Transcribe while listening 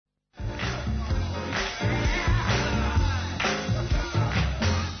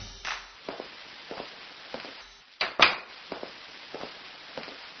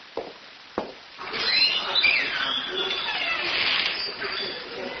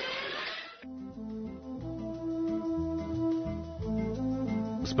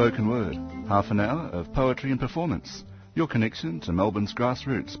Spoken Word, half an hour of poetry and performance, your connection to Melbourne's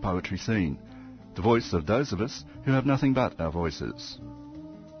grassroots poetry scene, the voice of those of us who have nothing but our voices.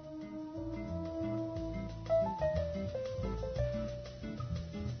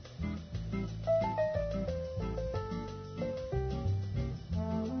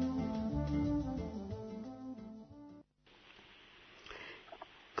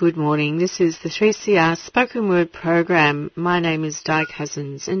 Good morning. This is the 3CR Spoken Word program. My name is Di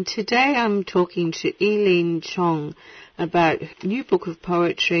Cousins, and today I'm talking to Eileen Chong about her new book of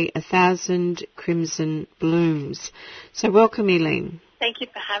poetry, 1,000 Crimson Blooms. So welcome, Eileen. Thank you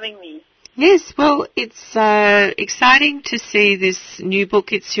for having me. Yes, well, it's exciting to see this new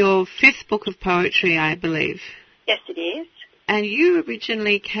book. It's your 5th book of poetry, I believe. Yes, it is. And you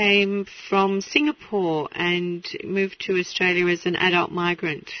originally came from Singapore and moved to Australia as an adult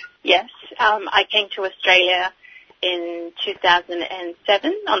migrant. Yes, I came to Australia in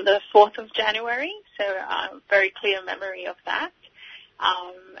 2007 on the 4th of January, so very clear memory of that.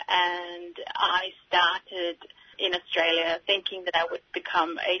 And I started in Australia thinking that I would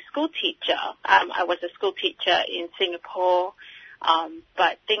become a school teacher. I was a school teacher in Singapore.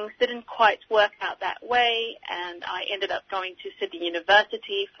 But things didn't quite work out that way, and I ended up going to Sydney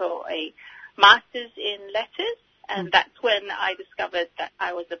University for a master's in letters, and that's when I discovered that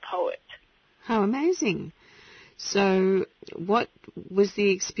I was a poet. How amazing. So what was the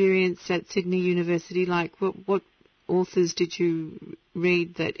experience at Sydney University like? What authors did you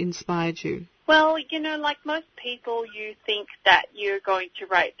read that inspired you? Well, you know, like most people, you think that you're going to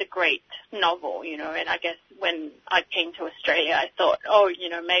write the great novel, you know, and I guess when I came to Australia, I thought, oh, you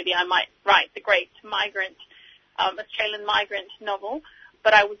know, maybe I might write the great Australian migrant novel.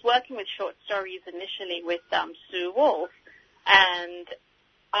 But I was working with short stories initially with Sue Wolf, and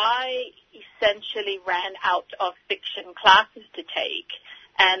I essentially ran out of fiction classes to take,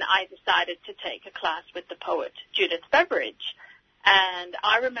 and I decided to take a class with the poet Judith Beveridge. And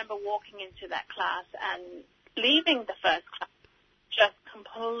I remember walking into that class and leaving the first class just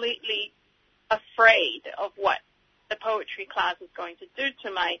completely afraid of what the poetry class was going to do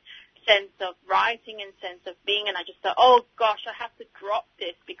to my sense of writing and sense of being. And I just thought, oh, gosh, I have to drop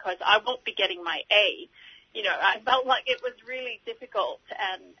this because I won't be getting my A. You know, I felt like it was really difficult,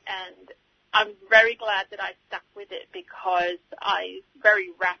 and I'm very glad that I stuck with it because I very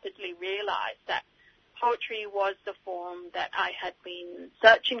rapidly realized that poetry was the form that I had been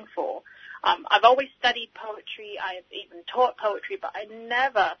searching for. I've always studied poetry. I have even taught poetry, but I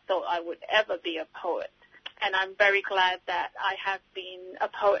never thought I would ever be a poet. And I'm very glad that I have been a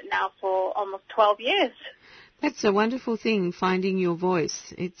poet now for almost 12 years. That's a wonderful thing, finding your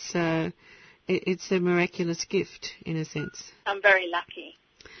voice. It's a miraculous gift, in a sense. I'm very lucky.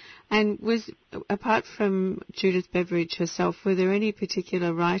 And apart from Judith Beveridge herself, were there any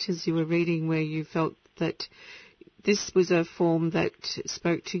particular writers you were reading where you felt that this was a form that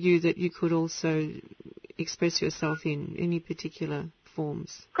spoke to you, that you could also express yourself in any particular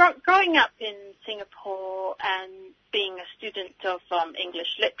forms? Growing up in Singapore and being a student of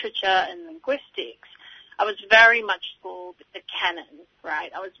English literature and linguistics, I was very much schooled in the canon,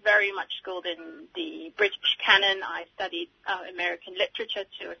 right? I was very much schooled in the British canon. I studied American literature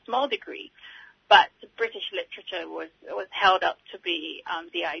to a small degree, but the British literature was held up to be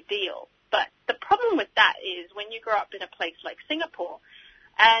the ideal. But the problem with that is when you grow up in a place like Singapore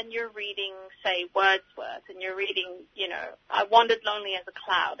and you're reading, say, Wordsworth, and you're reading, you know, I Wandered Lonely as a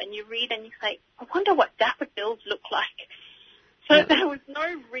Cloud, and you read and you say, I wonder what daffodils look like. So there was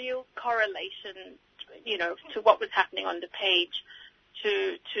no real correlation, you know, to what was happening on the page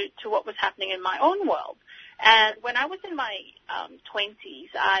to what was happening in my own world. And when I was in my 20s,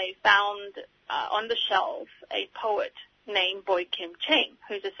 I found on the shelf a poet named Boy Kim Cheng,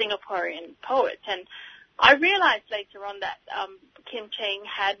 who's a Singaporean poet. And I realized later on that Kim Cheng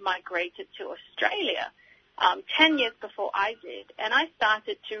had migrated to Australia 10 years before I did. And I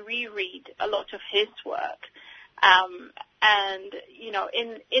started to reread a lot of his work. And, you know,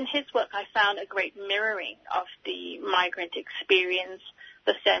 in his work, I found a great mirroring of the migrant experience,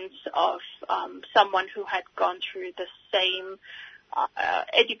 the sense of someone who had gone through the same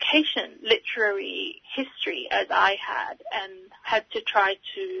education, literary history as I had, and had to try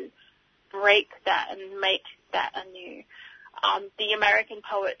to break that and make that anew. The American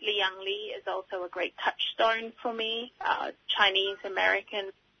poet Liang Li is also a great touchstone for me,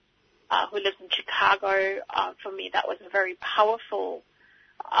 Chinese-American, who lives in Chicago. For me, that was a very powerful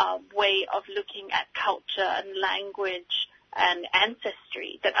way of looking at culture and language and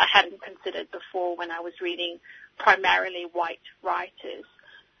ancestry that I hadn't considered before when I was reading primarily white writers.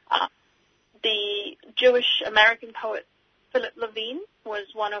 The Jewish American poet Philip Levine was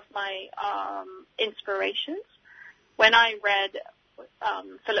one of my inspirations. When I read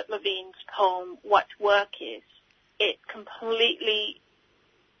Philip Levine's poem, What Work Is, it completely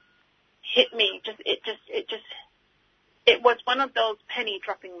hit me. It was one of those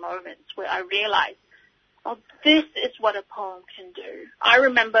penny-dropping moments where I realized, oh, this is what a poem can do. I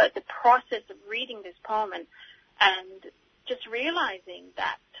remember the process of reading this poem and just realizing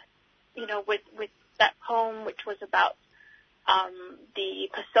that, you know, with that poem, which was about the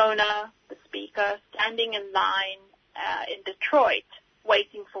persona, the speaker, standing in line in Detroit,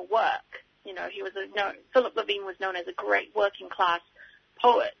 waiting for work. You know, Philip Levine was known as a great working-class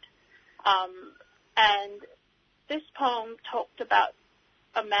poet. And this poem talked about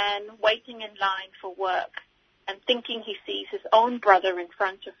a man waiting in line for work and thinking he sees his own brother in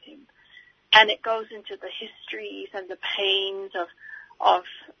front of him. And it goes into the histories and the pains of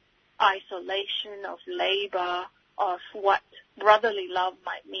isolation, of labor, of what brotherly love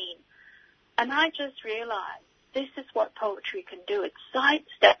might mean. And I just realized this is what poetry can do. It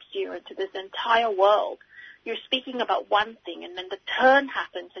sidesteps you into this entire world. You're speaking about one thing, and then the turn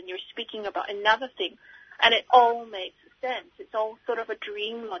happens, and you're speaking about another thing, and it all makes sense. It's all sort of a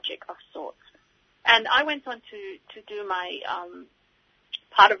dream logic of sorts. And I went on to do my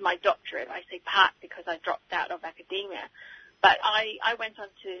part of my doctorate. I say part because I dropped out of academia. But I went on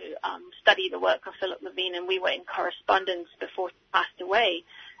to study the work of Philip Levine, and we were in correspondence before he passed away.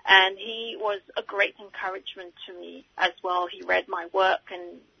 And he was a great encouragement to me as well. He read my work,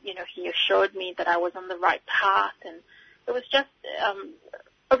 and, you know, he assured me that I was on the right path. And it was just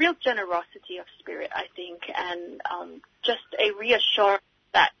a real generosity of spirit, I think, and just a reassurance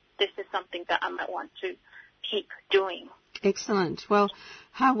that this is something that I might want to keep doing. Excellent. Well,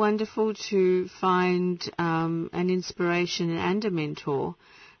 how wonderful to find an inspiration and a mentor,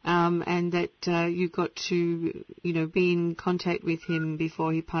 and that you got to, you know, be in contact with him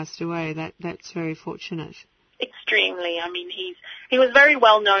before he passed away. That's very fortunate. Extremely. I mean, he was very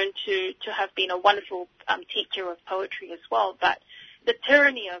well known to have been a wonderful teacher of poetry as well, but the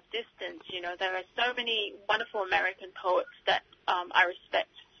tyranny of distance, you know, there are so many wonderful American poets that I respect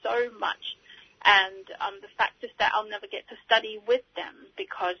so much. And the fact is that I'll never get to study with them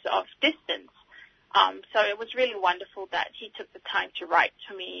because of distance. So it was really wonderful that he took the time to write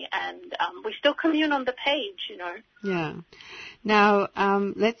to me, and we still commune on the page, you know. Yeah. Now,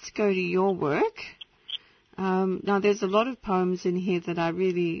 let's go to your work. Now, there's a lot of poems in here that I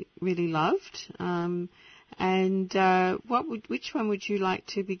really, really loved. Which one would you like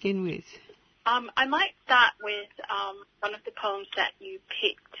to begin with? I might start with one of the poems that you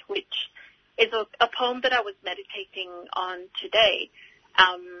picked, which is a poem that I was meditating on today,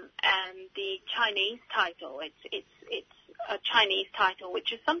 and the Chinese title. It's a Chinese title,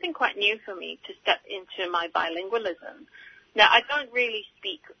 which is something quite new for me to step into my bilingualism. Now, I don't really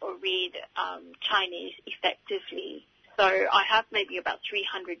speak or read Chinese effectively, so I have maybe about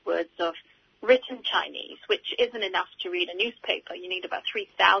 300 words of written Chinese, which isn't enough to read a newspaper. You need about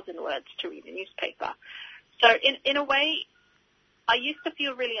 3,000 words to read a newspaper. So in a way, I used to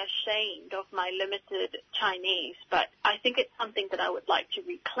feel really ashamed of my limited Chinese, but I think it's something that I would like to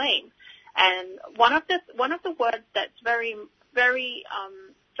reclaim. And one of the words that's very, very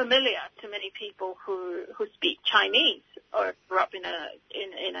familiar to many people who speak Chinese or grew up in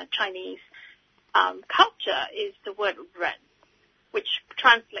a Chinese culture is the word ren, which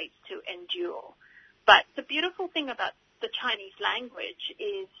translates to endure. But the beautiful thing about the Chinese language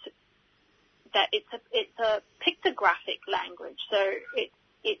is that it's a pictographic language, so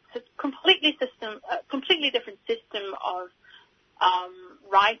it's a completely different system of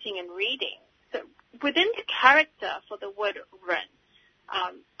writing and reading. So within the character for the word ren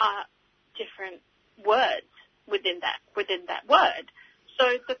are different words within that word. So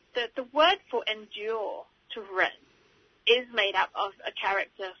the word for endure to ren is made up of a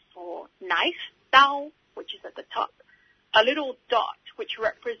character for knife, dao, which is at the top, a little dot which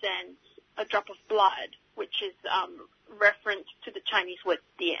represents a drop of blood, which is reference to the Chinese word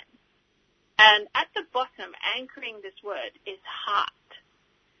dian. And at the bottom, anchoring this word, is heart.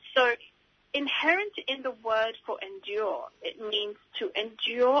 So inherent in the word for endure, it means to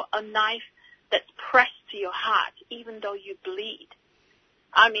endure a knife that's pressed to your heart, even though you bleed.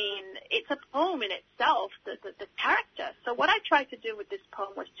 I mean, it's a poem in itself, the character. So what I tried to do with this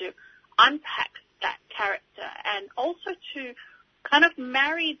poem was to unpack that character and also to kind of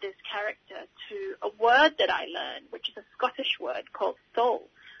marry this character to a word that I learned, which is a Scottish word called soul.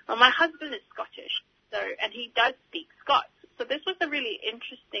 Well, my husband is Scottish, and he does speak Scots. So this was a really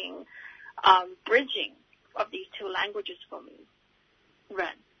interesting bridging of these two languages for me.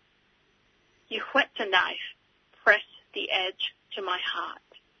 Ren. You whet a knife, press the edge to my heart.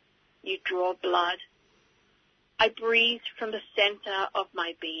 You draw blood. I breathe from the center of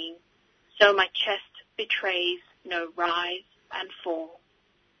my being, so my chest betrays no rise and fall.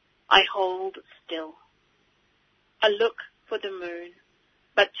 I hold still. I look for the moon,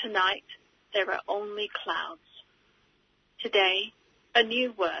 but tonight there are only clouds. Today, a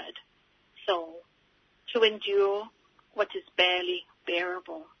new word, soul, to endure what is barely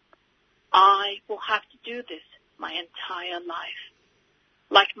bearable. I will have to do this my entire life.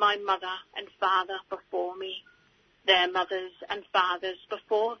 Like my mother and father before me, their mothers and fathers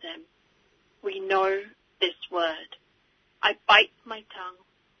before them. We know this word. I bite my tongue.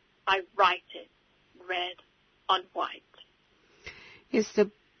 I write it, red on white. Yes,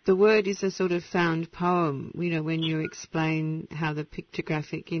 the word is a sort of found poem, when you explain how the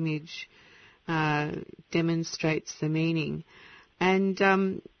pictographic image demonstrates the meaning. And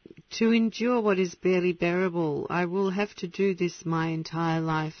to endure what is barely bearable, I will have to do this my entire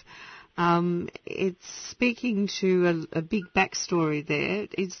life. It's speaking to a big backstory there.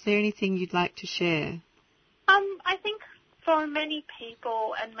 Is there anything you'd like to share? I think for many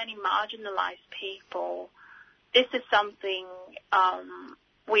people and many marginalized people, this is something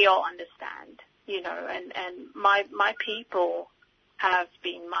we all understand, and my people have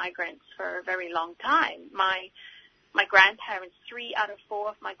been migrants for a very long time. My grandparents, 3 out of 4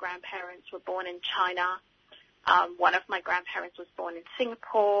 of my grandparents were born in China. One of my grandparents was born in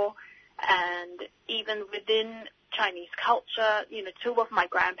Singapore, and even within Chinese culture, 2 of my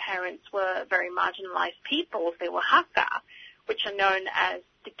grandparents were very marginalized peoples. They were Hakka, which are known as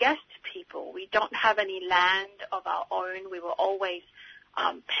the guest people. We don't have any land of our own. We were always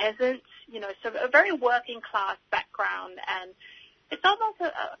peasants, so a very working class background, and it's almost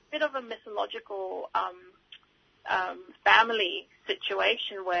a bit of a mythological family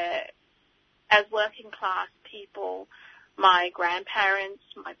situation where, as working class people, my grandparents,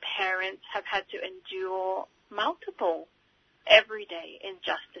 my parents have had to endure multiple everyday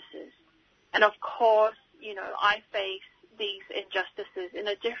injustices. And of course, I face these injustices in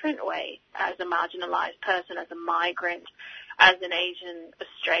a different way as a marginalized person, as a migrant, as an Asian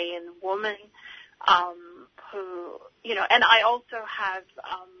Australian woman, and I also have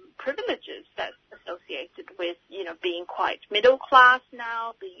privileges that's associated with, being quite middle class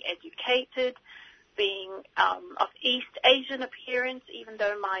now, being educated, being of East Asian appearance, even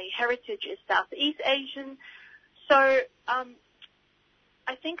though my heritage is Southeast Asian. So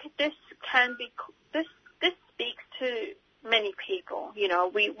I think this speaks to many people.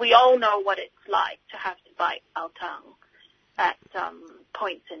 We all know what it's like to have to bite our tongue at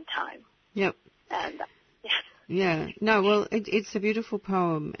points in time. Yep. And yeah. No, well, it's a beautiful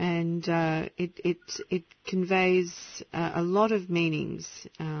poem, and it conveys a lot of meanings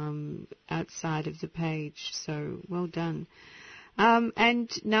outside of the page. So well done. And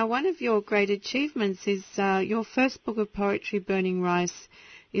now, one of your great achievements is your first book of poetry, Burning Rice,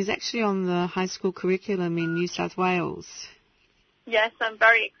 is actually on the high school curriculum in New South Wales. Yes, I'm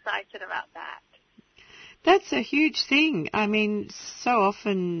very excited about that. That's a huge thing. I mean, so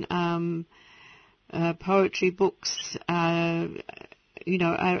often poetry books, don't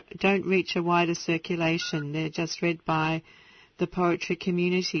reach a wider circulation. They're just read by the poetry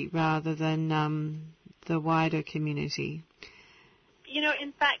community rather than the wider community.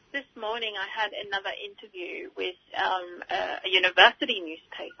 In fact, this morning I had another interview with a university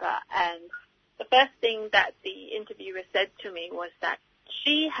newspaper, and the first thing that the interviewer said to me was that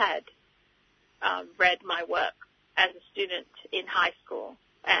she had read my work as a student in high school,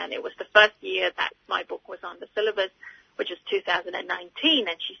 and it was the first year that my book was on the syllabus, which is 2019,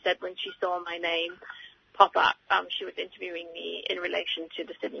 and she said when she saw my name pop up, she was interviewing me in relation to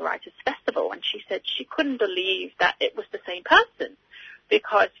the Sydney Writers' Festival, and she said she couldn't believe that it was the same person,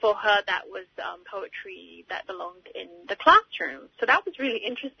 because for her that was poetry that belonged in the classroom. So that was really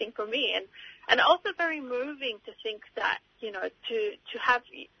interesting for me, and also very moving to think that, to have,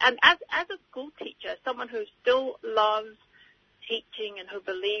 and as a school teacher, someone who still loves teaching and who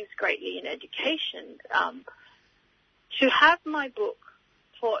believes greatly in education, to have my book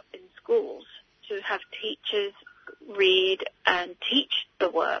taught in schools, to have teachers read and teach the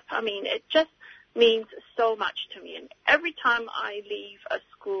work, I mean, it just means so much to me. And every time I leave a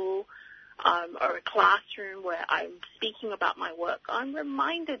school or a classroom where I'm speaking about my work, I'm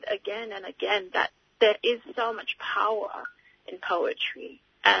reminded again and again that there is so much power in poetry.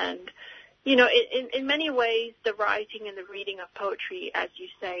 And, in many ways, the writing and the reading of poetry, as you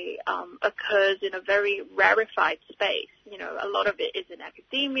say, occurs in a very rarefied space. A lot of it is in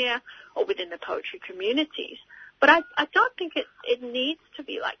academia or within the poetry communities. But I don't think it needs to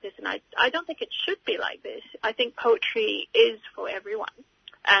be like this, and I don't think it should be like this. I think poetry is for everyone.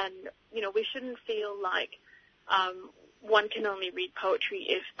 And, we shouldn't feel like one can only read poetry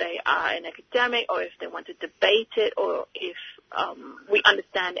if they are an academic or if they want to debate it or if we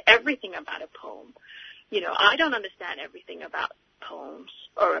understand everything about a poem. I don't understand everything about poems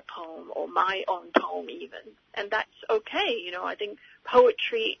or a poem or my own poem even, and that's okay. I think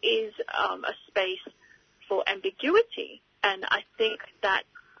poetry is a space for ambiguity, and I think that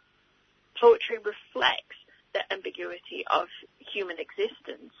poetry reflects the ambiguity of human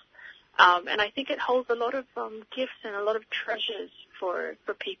existence. And I think it holds a lot of gifts and a lot of treasures for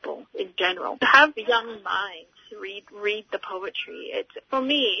people in general. To have young minds read the poetry, for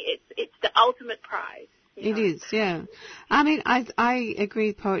me, it's the ultimate prize. It is, yeah. I mean, I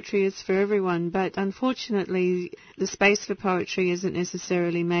agree poetry is for everyone, but unfortunately the space for poetry isn't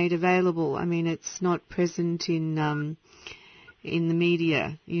necessarily made available. I mean, it's not present in the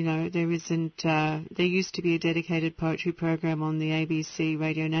media. There isn't, there used to be a dedicated poetry program on the ABC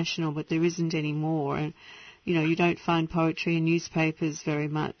Radio National, but there isn't anymore. And, you don't find poetry in newspapers very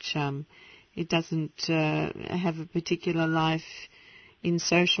much. It doesn't have a particular life in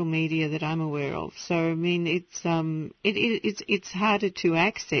social media that I'm aware of. So, I mean, it's harder to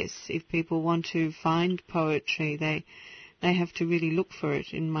access. If people want to find poetry, they have to really look for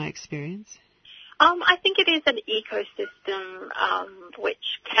it, in my experience. I think it is an ecosystem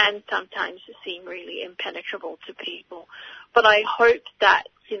which can sometimes seem really impenetrable to people. But I hope that,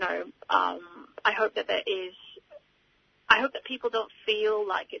 I hope that people don't feel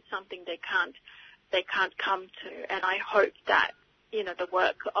like it's something they can't come to. And I hope that, the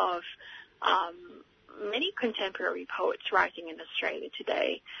work of many contemporary poets writing in Australia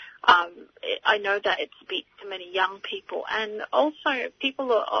today, I know that it speaks to many young people and also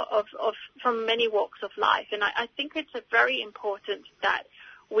people of from many walks of life. And I think it's very important that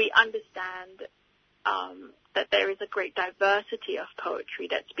we understand that there is a great diversity of poetry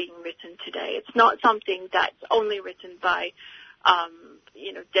that's being written today. It's not something that's only written by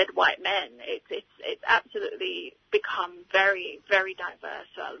dead white men. It's absolutely become very, very diverse.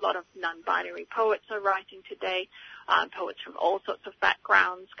 A lot of non-binary poets are writing today, poets from all sorts of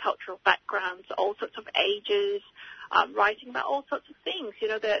backgrounds, cultural backgrounds, all sorts of ages, writing about all sorts of things.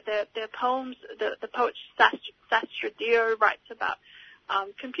 Their poems, the poet Sastra Dio writes about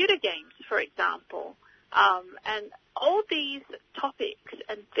computer games, for example. And all these topics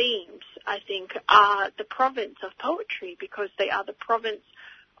and themes, I think, are the province of poetry because they are the province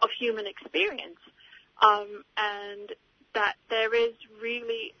of human experience. And that there is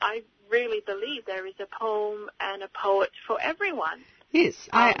really, I really believe there is a poem and a poet for everyone. Yes,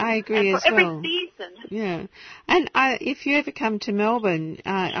 I agree as well. For every season. Yeah. And if you ever come to Melbourne,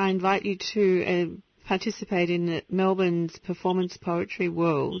 I invite you to participate in Melbourne's Performance Poetry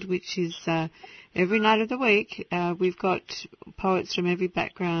World, which is every night of the week. We've got poets from every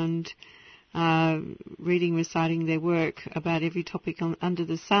background reciting their work about every topic under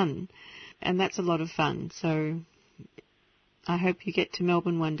the sun. And that's a lot of fun. So I hope you get to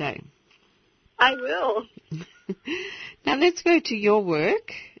Melbourne one day. I will. Now let's go to your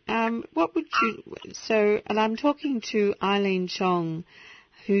work. What would you... and I'm talking to Eileen Chong,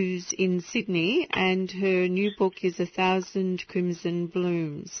 who's in Sydney, and her new book is 1,000 Crimson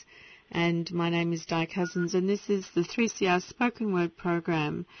Blooms. And my name is Di Cousins, and this is the 3CR Spoken Word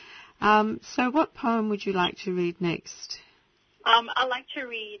program. So what poem would you like to read next? I'd like to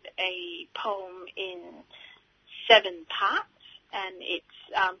read a poem in 7 parts, and it's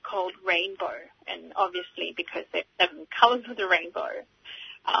called Rainbow. And obviously, because there's 7 colours of the rainbow,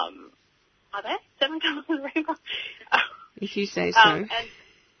 are there 7 colours of the rainbow? If you say so.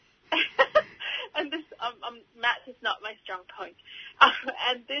 And this, maths is not my strong point.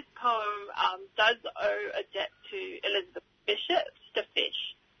 And this poem does owe a debt to Elizabeth Bishop's The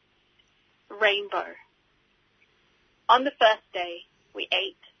Fish. Rainbow. On the first day, we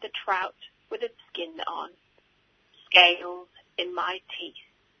ate the trout with its skin on, scales in my teeth.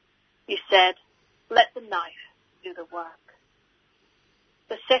 You said, let the knife do the work.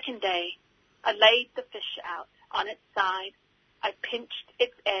 The second day, I laid the fish out on its side. I pinched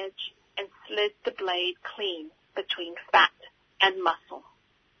its edge and slid the blade clean between fat and muscle.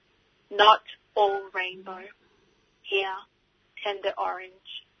 Not all rainbow. Here, tender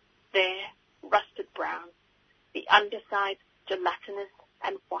orange. There, rusted brown. The underside, gelatinous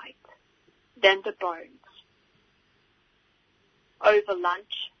and white. Then the bones. Over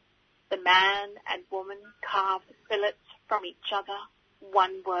lunch, the man and woman carved fillets from each other,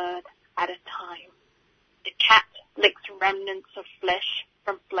 one word at a time. The cat licks remnants of flesh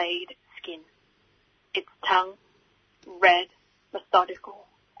from flayed skin. Its tongue red, methodical,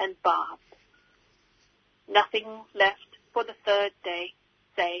 and barbed. Nothing left for the third day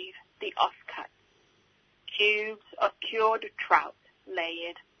save the offcut. Cubes of cured trout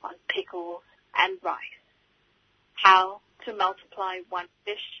layered on pickles and rice. How to multiply one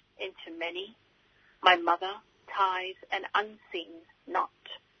fish into many? My mother ties an unseen knot.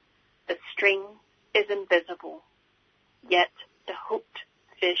 The string is invisible, yet the hooked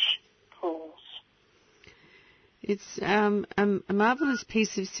fish pulls. It's a marvelous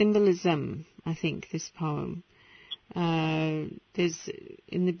piece of symbolism, I think, this poem. There's,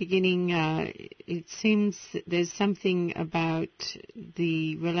 in the beginning, it seems that there's something about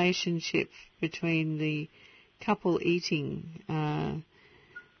the relationship between the couple eating,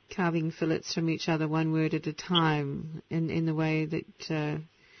 carving fillets from each other one word at a time in the way that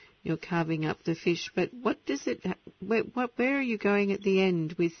you're carving up the fish. But what does it, where are you going at the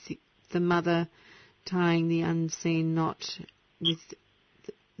end with the mother tying the unseen knot with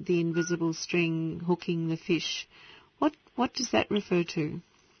the invisible string hooking the fish? What does that refer to?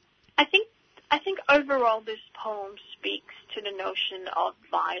 I think overall this poem speaks to the notion of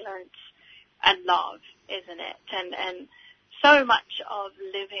violence and love, isn't it? And so much of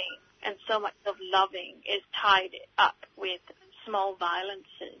living and so much of loving is tied up with small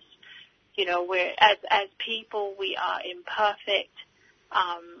violences. You know, where as people we are imperfect,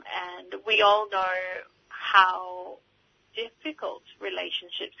 and we all know how difficult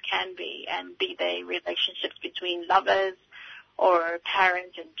relationships can be, and be they relationships between lovers or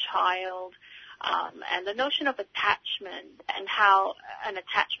parent and child, and the notion of attachment and how an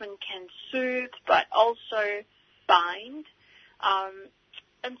attachment can soothe but also bind.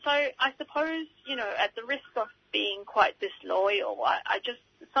 And so I suppose, you know, at the risk of being quite disloyal, I just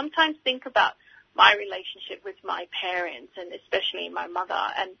sometimes think about my relationship with my parents, and especially my mother.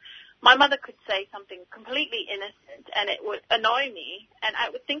 And my mother could say something completely innocent, and it would annoy me. And I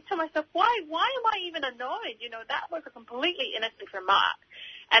would think to myself, why am I even annoyed? You know, that was a completely innocent remark.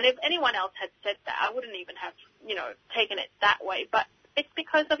 And if anyone else had said that, I wouldn't even have, you know, taken it that way. But it's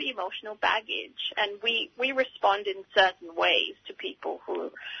because of emotional baggage, and we respond in certain ways to people who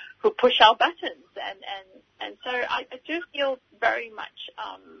push our buttons. And so I do feel very much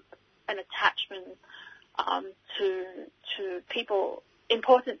an attachment to people,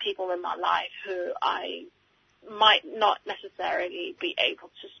 important people in my life who I might not necessarily be able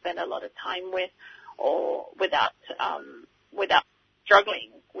to spend a lot of time with, or without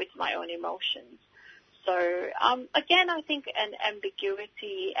struggling with my own emotions. So again, I think an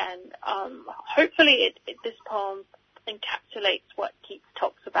ambiguity, and hopefully this poem encapsulates what Keats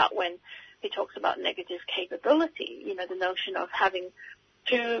talks about when he talks about negative capability. You know, the notion of having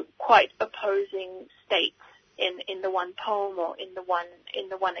two quite opposing states in the one poem or in the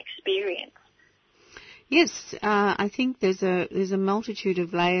one experience. Yes, I think there's a multitude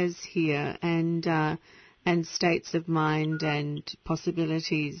of layers here, and states of mind and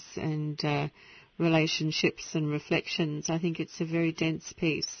possibilities and relationships and reflections. I think it's a very dense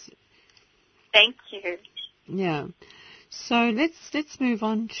piece. Thank you. Yeah. So let's move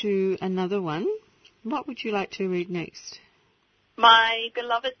on to another one. What would you like to read next? My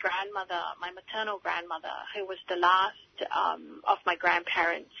beloved grandmother, my maternal grandmother, who was the last of my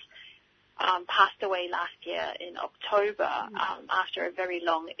grandparents, passed away last year in October after a very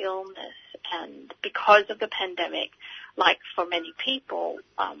long illness. And because of the pandemic, like for many people,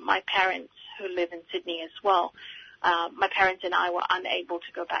 my parents who live in Sydney as well, my parents and I were unable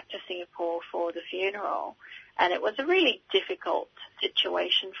to go back to Singapore for the funeral. And it was a really difficult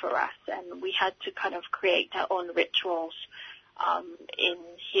situation for us, and we had to kind of create our own rituals in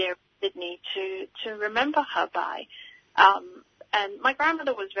here in Sydney to remember her by. And my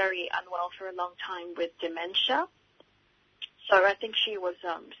grandmother was very unwell for a long time with dementia. So I think she was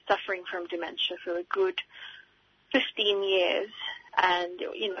suffering from dementia for a good 15 years. And,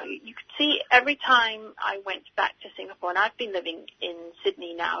 you know, you could see every time I went back to Singapore, and I've been living in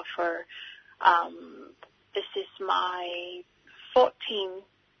Sydney now for, this is my 14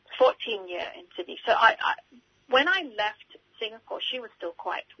 year in Sydney. So when I left Singapore, she was still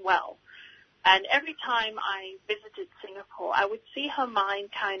quite well. And every time I visited Singapore, I would see her mind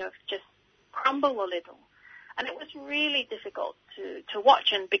kind of just crumble a little. And it was really difficult to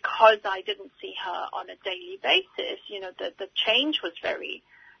watch. And because I didn't see her on a daily basis, you know, the change was very,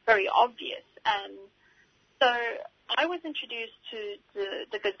 very obvious. And so I was introduced to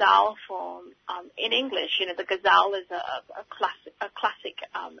the ghazal form in English. You know, the ghazal is a classic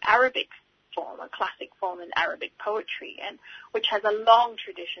Arabic form, a classic form in Arabic poetry, and which has a long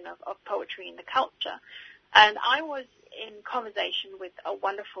tradition of poetry in the culture. And I was in conversation with a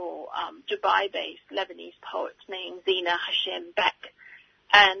wonderful Dubai-based Lebanese poet named Zina Hashem Beck,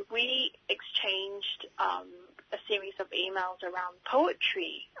 and we exchanged a series of emails around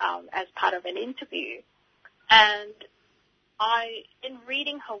poetry as part of an interview. And in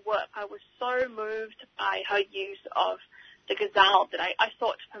reading her work, I was so moved by her use of the ghazal that I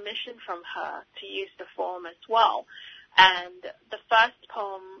sought permission from her to use the form as well. And the first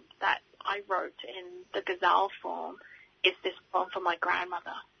poem that I wrote in the ghazal form is this poem for my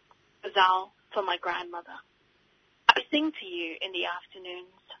grandmother. Ghazal for my grandmother. I sing to you in the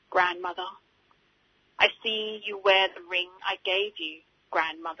afternoons, grandmother. I see you wear the ring I gave you,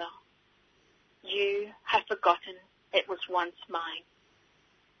 grandmother. You have forgotten it was once mine.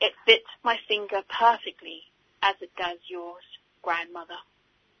 It fit my finger perfectly as it does yours, grandmother.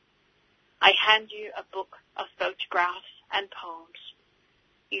 I hand you a book of photographs and poems.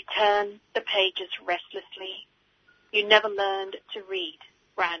 You turn the pages restlessly. You never learned to read,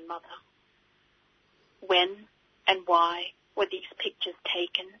 grandmother. When and why were these pictures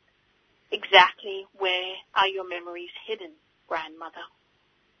taken? Exactly where are your memories hidden, grandmother?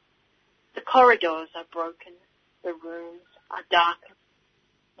 The corridors are broken. The rooms are darkened.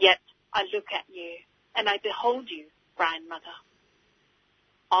 Yet I look at you and I behold you, grandmother.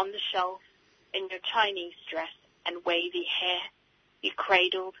 On the shelf, in your Chinese dress and wavy hair, you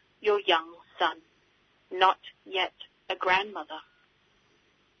cradled your young son, not yet a grandmother.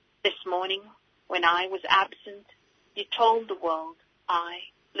 This morning, when I was absent, you told the world, I,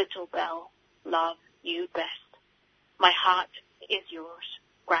 little Belle, love you best. My heart is yours,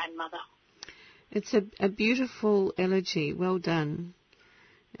 grandmother. It's a beautiful elegy. Well done.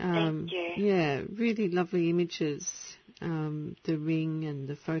 Thank you. Yeah, really lovely images. The ring and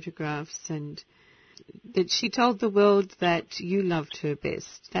the photographs, and that she told the world that you loved her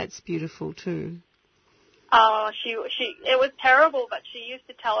best. That's beautiful too. Oh, it was terrible, but she used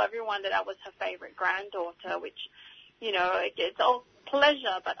to tell everyone that I was her favorite granddaughter, which, it's all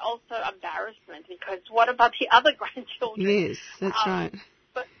pleasure, but also embarrassment, because what about the other grandchildren? Yes, that's right.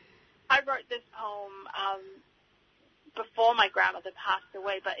 But I wrote this poem before my grandmother passed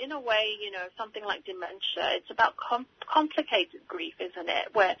away, but in a way, something like dementia, it's about complicated grief, isn't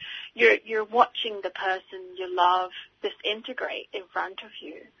it? Where you're watching the person you love disintegrate in front of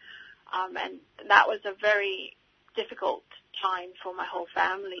you. And that was a very difficult time for my whole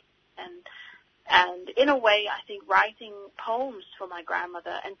family. And in a way, I think writing poems for my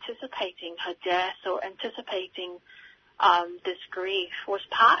grandmother, anticipating her death or anticipating this grief, was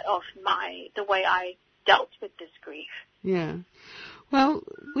part of the way I dealt with this grief. Yeah. Well,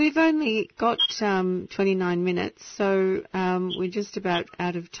 we've only got 29 minutes, so we're just about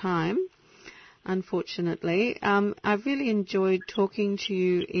out of time, unfortunately. I've really enjoyed talking to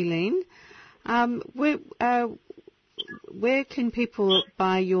you, Eileen. Where can people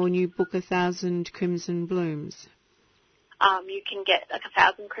buy your new book, 1,000 Crimson Blooms? You can get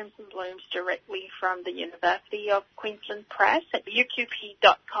 1,000 Crimson Blooms directly from the University of Queensland Press at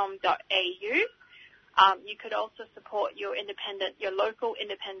uqp.com.au. You could also support your local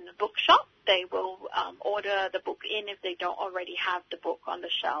independent bookshop. They will order the book in if they don't already have the book on the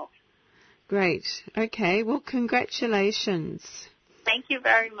shelf. Great. Okay. Well, congratulations. Thank you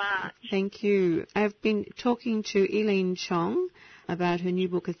very much. Thank you. I've been talking to Eileen Chong about her new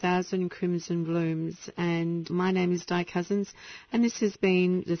book, 1,000 Crimson Blooms, and my name is Di Cousins, and this has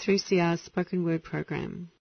been the 3CR Spoken Word Program.